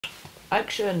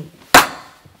Action!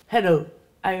 Hello,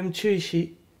 I am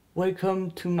CHEWY.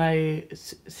 Welcome to my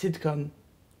sitcom.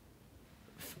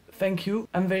 Thank you.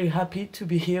 I'm very happy to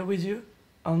be here with you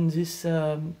on this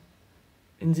in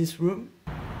this room.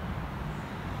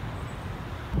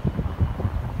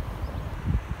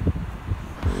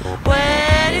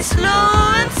 When it's slow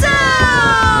and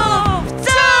soft,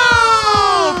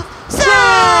 soft,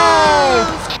 soft.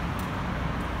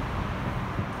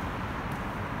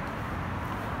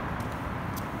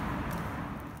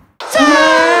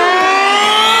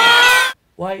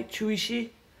 Why CHEWY?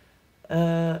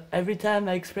 Every time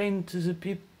I explain to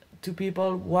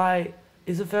people why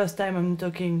it's the first time I'm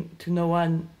talking to no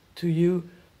one, to you,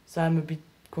 so I'm a bit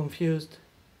confused.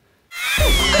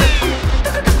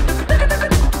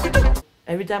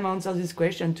 Every time I answer this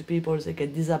question to people, they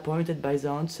get disappointed by the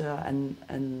answer, and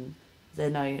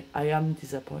then I am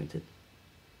disappointed.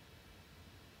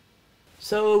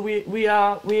 So we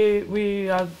are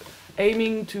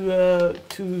aiming to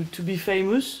be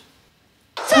famous.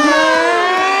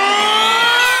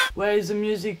 Where is the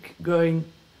music going?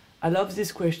 I love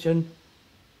this question.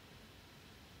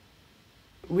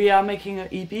 We are making an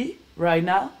EP right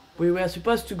now. We were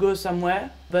supposed to go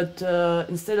somewhere, but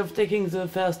instead of taking the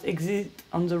first exit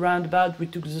on the roundabout, we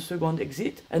took the second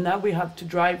exit, and now we have to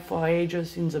drive for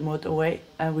ages in the motorway,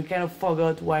 and we kind of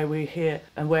forgot why we're here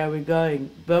and where we're going.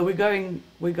 But we're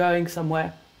going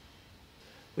somewhere.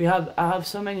 I have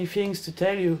so many things to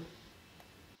tell you.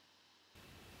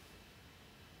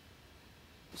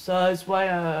 So that's why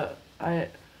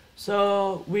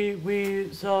so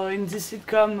in this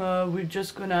sitcom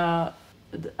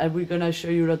we're gonna show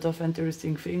you a lot of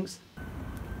interesting things.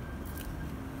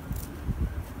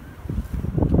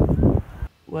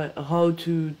 Well, how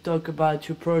to talk about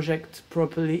your project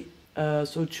properly.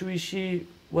 So CHEWY,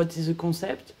 what is the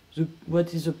concept?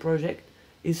 What is the project?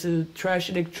 It's a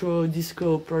trash electro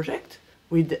disco project.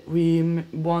 We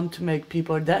want to make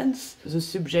people dance. The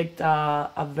subjects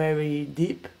are very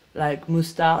deep, like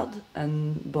mustard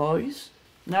and boys.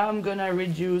 Now I'm gonna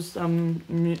read you some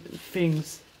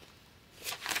things.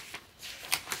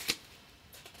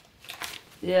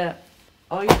 Yeah,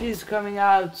 our EP is coming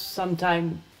out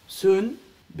sometime soon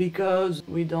because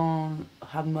we don't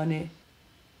have money